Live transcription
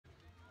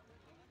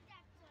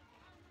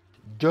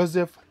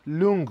Joseph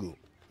Lungu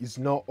is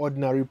no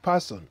ordinary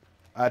person.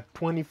 At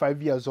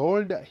 25 years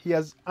old, he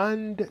has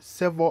earned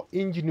several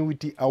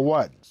ingenuity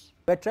awards.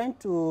 We're trying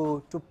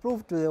to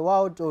prove to the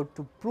world, or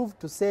to prove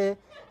to say,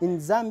 in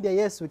Zambia,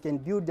 yes, we can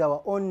build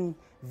our own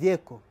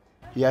vehicle.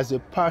 He has a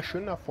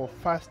passion for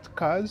fast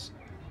cars,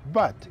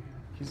 but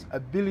his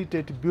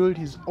ability to build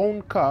his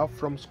own car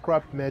from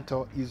scrap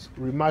metal is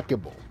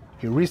remarkable.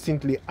 He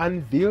recently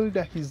unveiled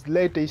his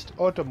latest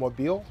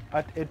automobile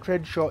at a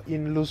trade show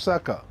in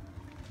Lusaka.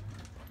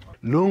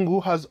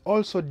 Lungu has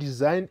also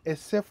designed a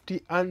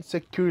safety and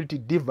security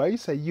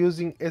device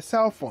using a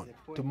cell phone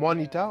to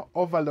monitor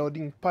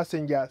overloading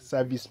passenger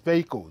service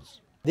vehicles.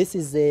 This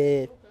is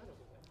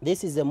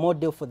a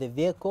model for the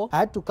vehicle. I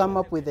had to come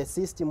up with a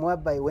system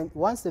whereby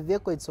once the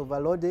vehicle is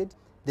overloaded,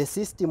 the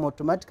system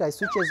automatically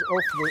switches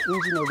off the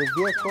engine of the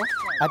vehicle.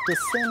 At the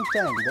same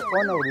time, the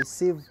owner will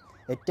receive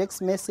a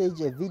text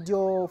message, a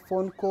video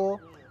phone call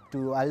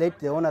to alert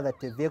the owner that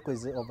the vehicle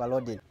is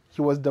overloaded.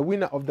 He was the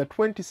winner of the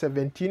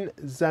 2017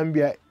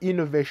 Zambia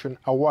Innovation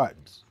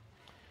Awards.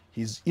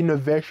 His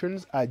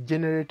innovations are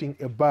generating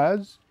a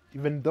buzz,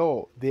 even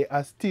though they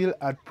are still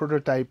at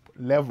prototype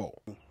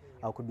level.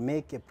 I could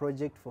make a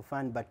project for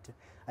fun, but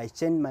I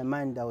changed my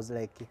mind. I was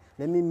like,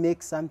 let me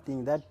make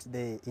something that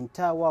the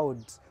entire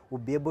world will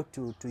be able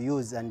to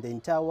use, and the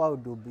entire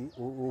world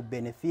will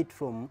benefit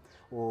from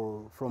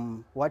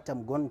what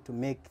I'm going to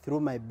make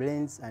through my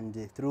brains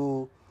and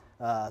through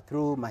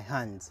my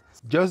hands.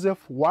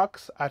 Joseph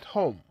works at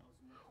home,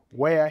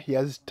 where he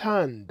has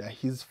turned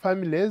his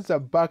family's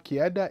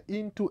backyard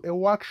into a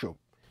workshop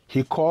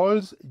he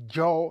calls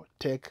Joe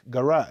Tech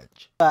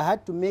Garage. I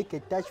had to make a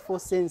touch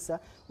force sensor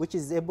which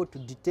is able to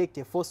detect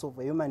a force of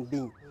a human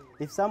being.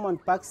 If someone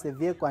parks the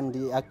vehicle and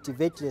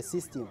activates the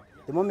system,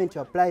 the moment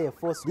you apply a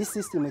force, this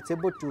system is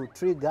able to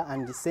trigger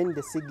and send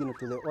the signal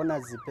to the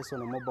owner's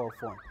personal mobile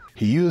phone.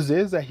 He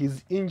uses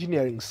his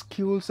engineering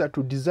skills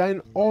to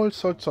design all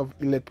sorts of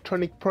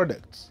electronic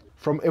products,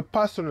 from a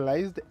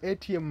personalized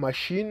ATM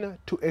machine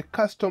to a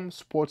custom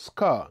sports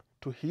car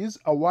to his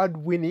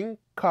award-winning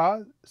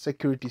car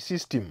security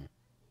system.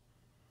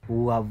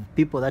 We have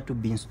people that will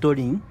be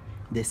installing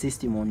the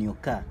system on your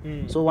car.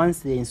 So once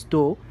they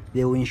install,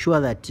 they will ensure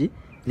that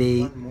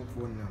they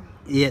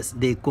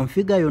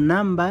configure your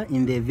number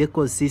in the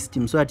vehicle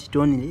system so that it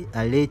only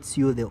alerts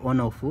you, the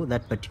owner of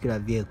that particular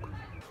vehicle.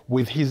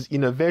 With his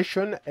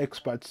innovation,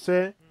 experts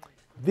say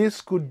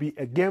this could be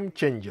a game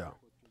changer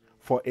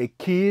for a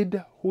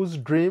kid whose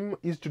dream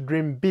is to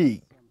dream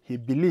big. He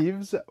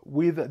believes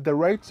with the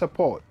right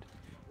support,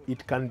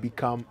 it can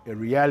become a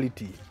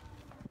reality.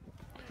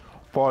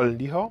 Paul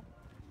Ndiho,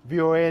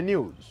 VOA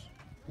News,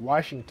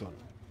 Washington.